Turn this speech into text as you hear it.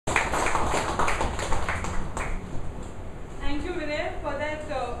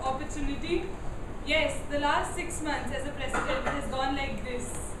opportunity. Yes, the last 6 months as a president has gone like this.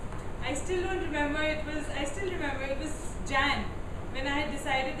 I still remember it was Jan when I had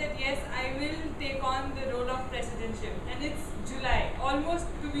decided that yes, I will take on the role of presidentship, and it's July, almost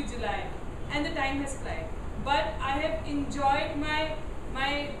to be July, and the time has flown. But I have enjoyed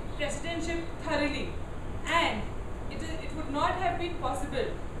my presidentship thoroughly, and it would not have been possible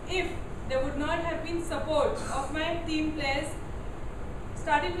if there would not have been support of my team players,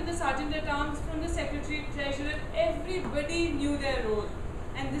 starting with the sergeant at arms, from the secretary, treasurer. Everybody knew their role,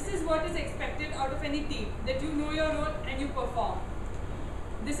 and this is what is expected out of any team, that you know your role and you perform.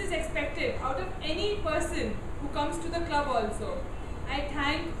 This is expected out of any person who comes to the club also. I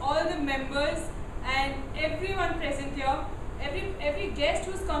thank all the members and everyone present here, every guest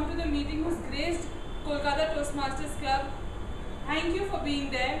who's come to the meeting, who's graced Kolkata Toastmasters Club. Thank you for being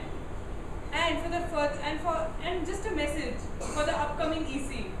there. And just a message for the upcoming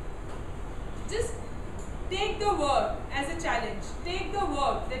EC. Just take the work as a challenge. Take the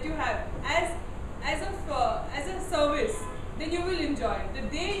work that you have as a service. Then you will enjoy. The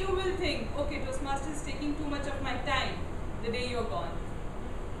day you will think, okay, Toastmasters is taking too much of my time, the day you're gone.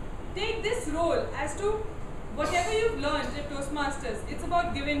 Take this role as to whatever you've learned at Toastmasters. It's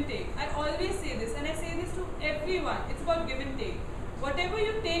about give and take. I always say this, and I say this to everyone. It's about give and take. Whatever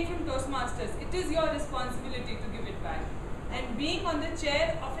you take from Toastmasters, it is your responsibility to give it back. And being on the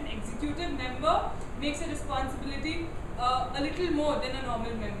chair of an executive member makes a responsibility a little more than a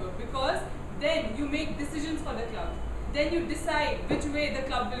normal member, because then you make decisions for the club. Then you decide which way the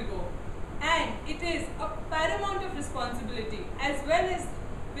club will go. And it is a paramount of responsibility. As well as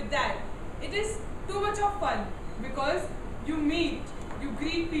with that, it is too much of fun, because you meet, you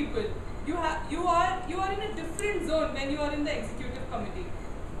greet people. You are in a different zone when you are in the executive committee.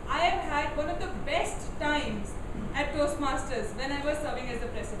 I have had one of the best times at Toastmasters when I was serving as the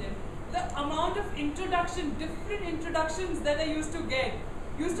president. The amount of different introductions that I used to get,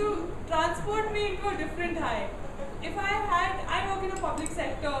 used to transport me into a different high. I work in a public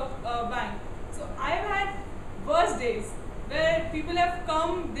sector bank, so I have had worse days where people have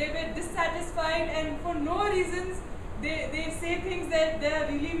come, they were dissatisfied, and for no reasons they say things that they are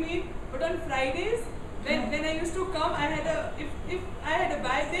really mean. But on Fridays, when I used to come, if I had a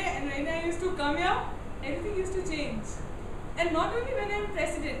bad day, and when I used to come here, everything used to change. And not only when I am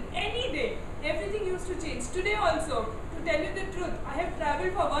president, any day, everything used to change. Today also, to tell you the truth, I have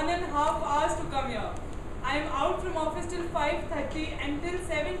travelled for 1.5 hours to come here. I am out from office till 5:30, and till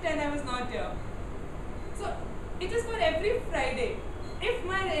 7:10 I was not here. So it is for every Friday. If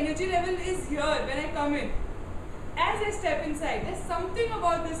my energy level is here when I come in, as I step inside, there's something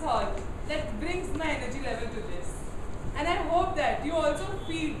about this hall that brings my energy level to this. And I hope that you also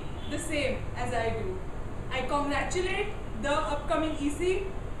feel the same as I do. I congratulate the upcoming EC.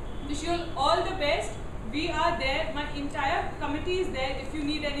 Wish you all the best. We are there. My entire committee is there if you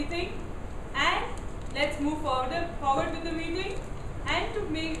need anything. And let's move forward with the meeting. And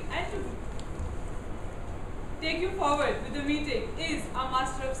to take you forward with the meeting is our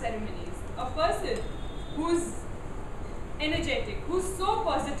Master of Ceremonies, a person who's energetic, who's so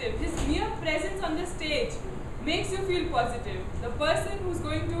positive. His mere presence on the stage makes you feel positive. The person who's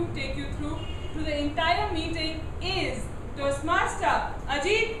going to take you through the entire meeting is Toastmaster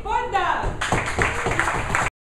Poddar.